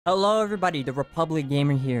Hello everybody,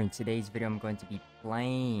 TheRepublicGamer here. In today's video, I'm going to be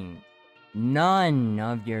playing None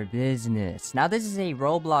of Your Business. Now, this is a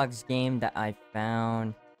Roblox game that I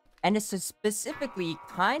found, and it's specifically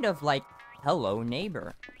kind of like Hello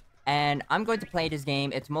Neighbor. And I'm going to play this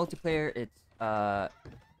game. It's multiplayer.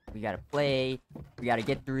 We gotta play. We gotta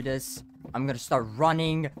get through this. I'm gonna start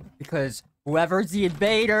running because whoever's the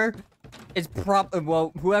invader is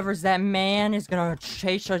whoever's that man is gonna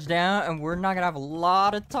chase us down, and we're not gonna have a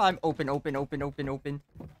lot of time. Open.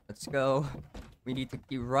 Let's go. We need to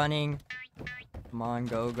keep running. Come on,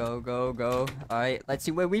 go. Alright, let's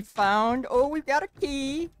see what we found. Oh, we've got a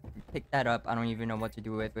key. Pick that up. I don't even know what to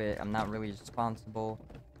do with it. I'm not really responsible.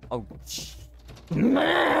 Oh, shh.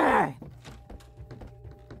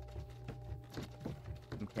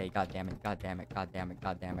 Okay, god damn it. God,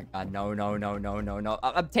 no.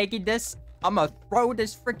 I'm taking this. I'm gonna throw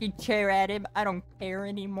this freaking chair at him. I don't care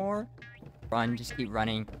anymore. Run, just keep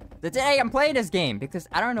running. Today, I'm playing this game because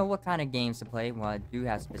I don't know what kind of games to play. Well, I do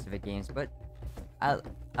have specific games, but I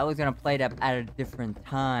was gonna play them at a different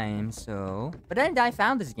time, so... But then I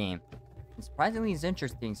found this game. And surprisingly, it's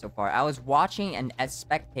interesting so far. I was watching and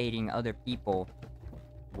spectating other people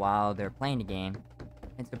while they're playing the game.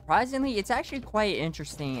 And surprisingly, it's actually quite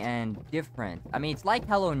interesting and different. I mean, it's like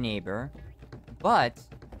Hello Neighbor, but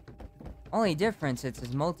only difference it's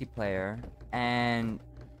multiplayer and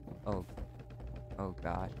oh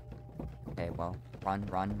god. Okay, well,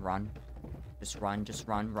 run. Just run.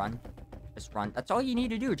 That's all you need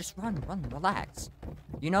to do. Just run, relax.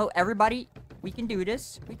 You know, everybody, we can do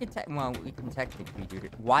this. We can technically do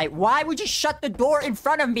it. Why would you shut the door in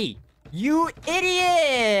front of me? You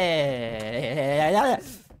idiot!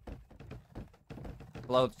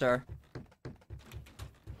 Hello, sir.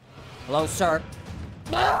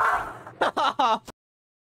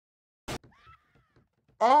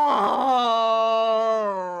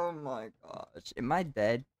 Oh my gosh. Am I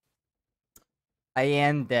dead? I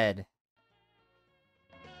am dead.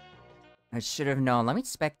 I should have known. Let me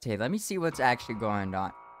spectate. Let me see what's actually going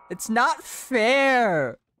on. It's not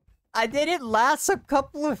fair! I didn't last a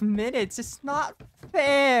couple of minutes. It's not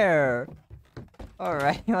fair.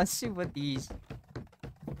 Alright, let's see what these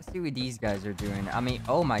guys are doing. I mean,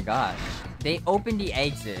 oh my gosh. They opened the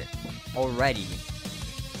exit already.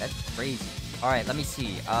 That's crazy. Alright, let me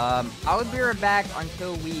see. I'll be right back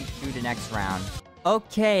until we do the next round.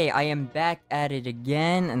 Okay, I am back at it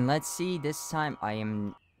again. And let's see, this time I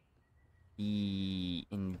am the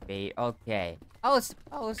invade. Okay. I was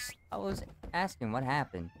asking what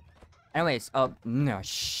happened. Anyways, oh, no,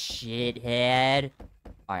 shithead.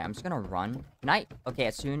 Alright, I'm just gonna run. Night. Okay,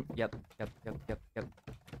 as soon. Yep.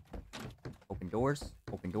 Open doors,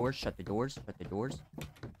 shut the doors. Open doors,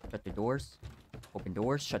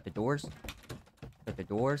 shut the doors.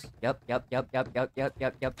 Yep.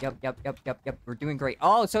 We're doing great.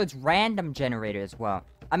 Oh, so it's random generated as well.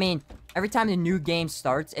 I mean, every time the new game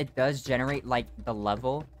starts, it does generate, like, the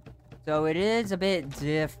level. So it is a bit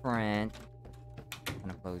different. I'm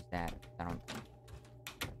gonna close that. I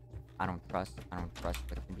don't trust what's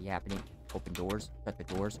gonna be happening. Open doors, shut the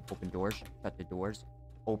doors, open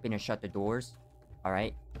and shut the doors.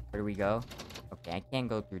 Alright, where do we go? Okay, I can't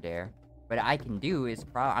go through there. What I can do is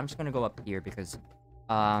I'm just gonna go up here because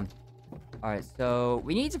alright, so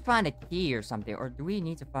we need to find a key or something, or do we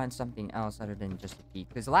need to find something else other than just a key?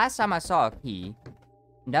 Because last time I saw a key,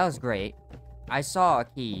 and that was great. I saw a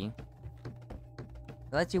key.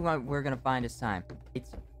 Let's see what we're gonna find this time.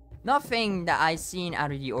 It's nothing that I've seen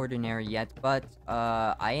out of the ordinary yet, but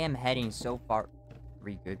I am heading so far. Are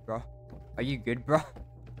you good, bro? Are you good, bro?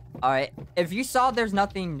 Alright, if you saw there's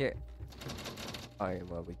nothing there. Alright,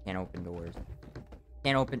 well, we can't open doors.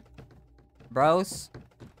 Can't open. Bros,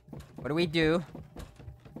 what do we do?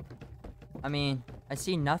 I mean, I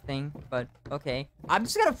see nothing, but okay. I'm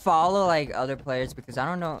just gonna follow, like, other players because I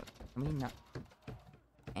don't know. I mean, not.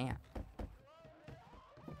 Damn.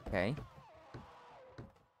 Okay.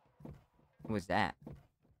 What was that?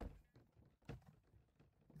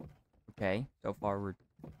 Okay, so far we're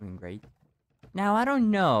doing great. Now, I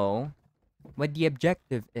don't know what the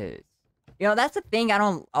objective is. You know, that's the thing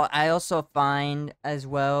I also find as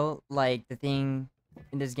well, like, the thing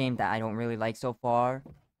in this game that I don't really like so far,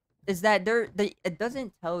 is that it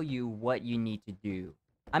doesn't tell you what you need to do.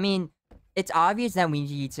 I mean, it's obvious that we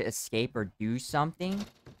need to escape or do something,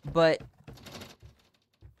 but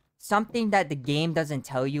something that the game doesn't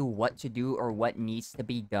tell you what to do or what needs to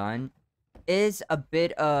be done is a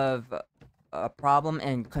bit of a problem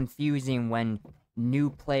and confusing when new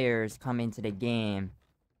players come into the game.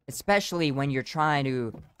 Especially when you're trying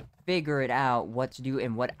to figure it out what to do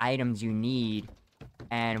and what items you need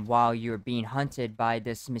And while you're being hunted by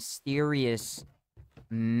this mysterious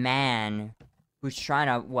man who's trying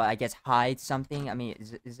to, what, I guess, hide something. I mean,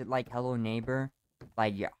 is it like Hello Neighbor?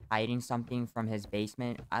 Like, you're hiding something from his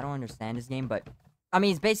basement? I don't understand this game, but... I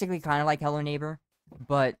mean, it's basically kind of like Hello Neighbor,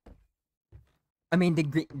 but... I mean,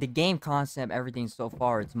 the game concept, everything so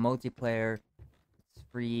far, it's multiplayer, it's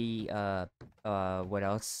free, what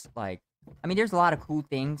else? Like, I mean, there's a lot of cool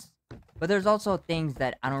things, but there's also things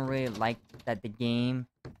that I don't really like that the game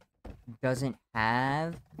doesn't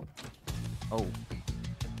have. Oh.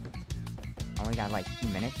 Only got like 2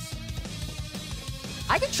 minutes.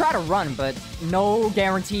 I can try to run, but no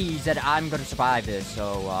guarantees that I'm gonna survive this,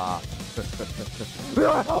 so,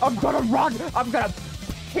 I'm gonna run! I'm gonna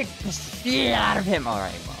kick the shit out of him!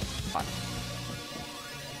 Alright, well, fine.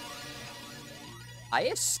 I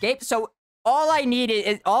escaped, so all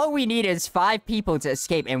we need is 5 people to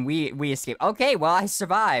escape, and we escaped. Okay, well, I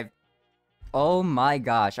survived. Oh my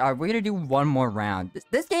gosh. Alright, we're gonna do one more round.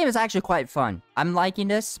 This game is actually quite fun. I'm liking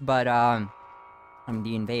this, but, I'm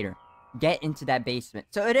the invader. Get into that basement.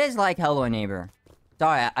 So it is like Hello Neighbor.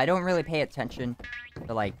 Sorry, I don't really pay attention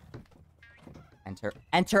to, like, enter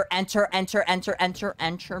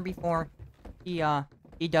before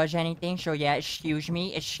he does anything. So yeah, excuse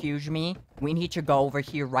me. We need to go over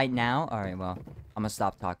here right now. Alright, well, I'm gonna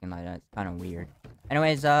stop talking like that. It's kind of weird.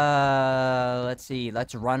 Anyways, let's see.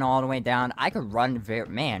 Let's run all the way down. I could run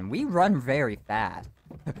man, we run very fast.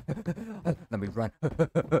 Let me run.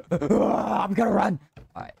 I'm gonna run.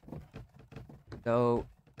 Alright. So,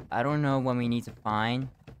 I don't know what we need to find.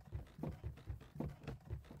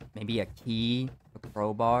 Maybe a key, a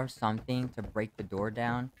crowbar, something to break the door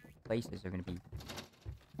down. Places are gonna be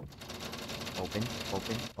open.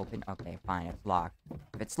 Okay, fine, it's locked.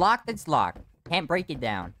 If it's locked, it's locked. Can't break it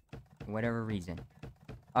down. For whatever reason.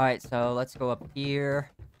 Alright, so let's go up here.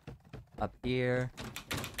 Up here.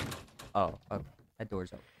 Oh, okay. That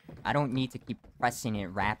door's open. I don't need to keep pressing it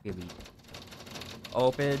rapidly.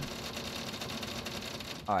 Open.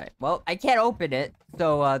 Alright, well, I can't open it,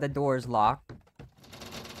 so, the door is locked.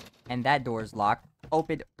 And that door is locked.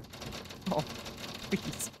 Open. Oh,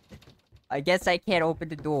 please. I guess I can't open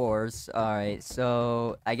the doors. Alright,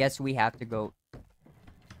 so, I guess we have to go...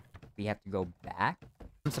 We have to go back?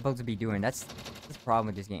 I'm supposed to be doing. That's the problem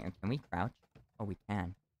with this game. Can we crouch? Oh, we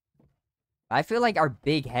can. I feel like our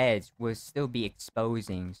big heads will still be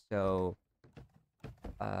exposing, so...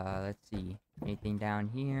 let's see. Anything down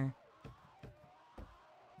here?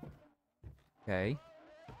 Okay.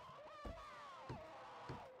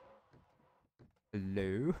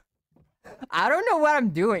 Hello? I don't know what I'm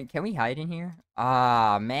doing. Can we hide in here?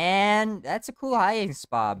 Ah, man. That's a cool hiding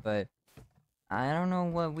spot, but... I don't know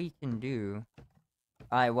what we can do.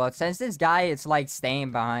 Alright, well, since this guy is, like,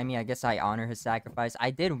 staying behind me, I guess I honor his sacrifice.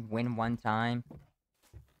 I did win one time.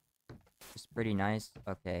 It's pretty nice.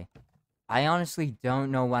 Okay. I honestly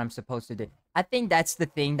don't know what I'm supposed to do. I think that's the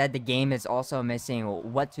thing that the game is also missing.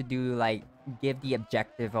 What to do, like, give the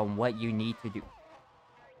objective on what you need to do.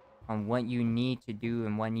 On what you need to do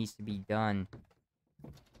and what needs to be done.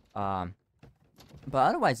 But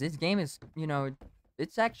otherwise, this game is, you know,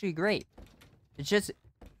 it's actually great. It's just...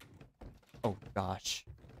 Oh, gosh.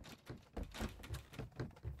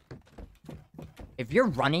 If you're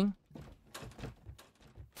running...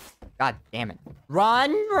 God damn it.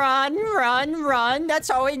 Run! That's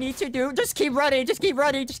all we need to do. Just keep running.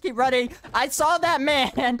 I saw that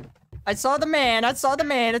man. I saw the man.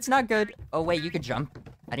 It's not good. Oh, wait, you could jump.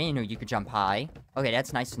 I didn't know you could jump high. Okay,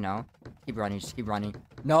 that's nice to know. Keep running. Just keep running.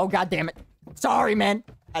 No, god damn it. Sorry, man.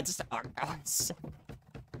 I'm just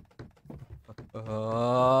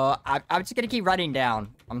gonna keep running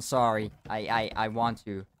down. I'm sorry. I want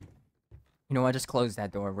to. You know what? Just close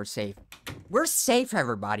that door. We're safe. We're safe,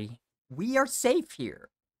 everybody. We are safe here.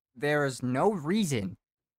 There is no reason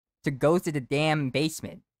to go to the damn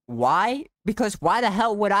basement. Why? Because why the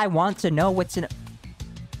hell would I want to know what's in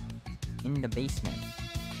the basement?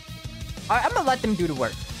 Alright, I'm gonna let them do the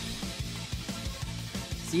work.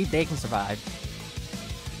 See if they can survive.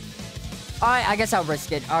 Alright, I guess I'll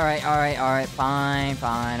risk it. Alright. Fine.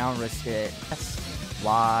 I'll risk it. That's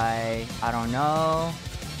why. I don't know.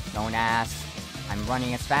 Don't ask. I'm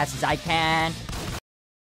running as fast as I can.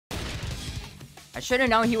 I should have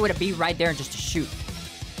known he would be right there just to shoot.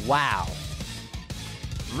 Wow.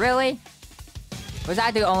 Really? Was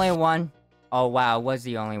I the only one? Oh, wow. Was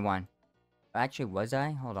the only one. Actually, was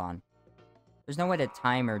I? Hold on. There's no way the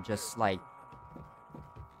timer just, like...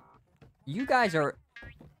 You guys are...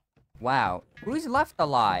 Wow. Who's left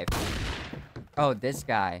alive? Oh, this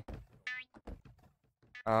guy.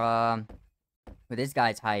 But this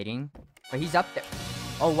guy's hiding. But he's up there.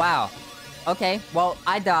 Oh, wow. Okay, well,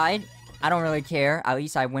 I died. I don't really care. At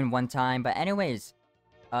least I win one time. But anyways,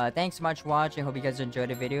 thanks so much for watching. Hope you guys enjoyed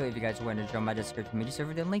the video. If you guys want to join my Discord community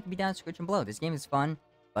server, the link will be down in the description below. This game is fun,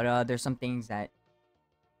 but there's some things that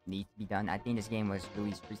need to be done. I think this game was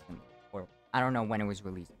released recently, or I don't know when it was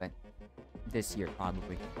released, but this year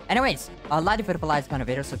probably. Anyways, like if it applies on a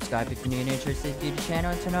video, subscribe if you're new and interested to the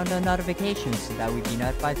channel, and turn on the notifications so that we be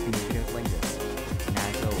notified for new videos like this. And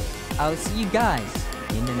as always, I'll see you guys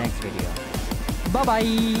in the next video. Bye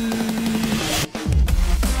bye.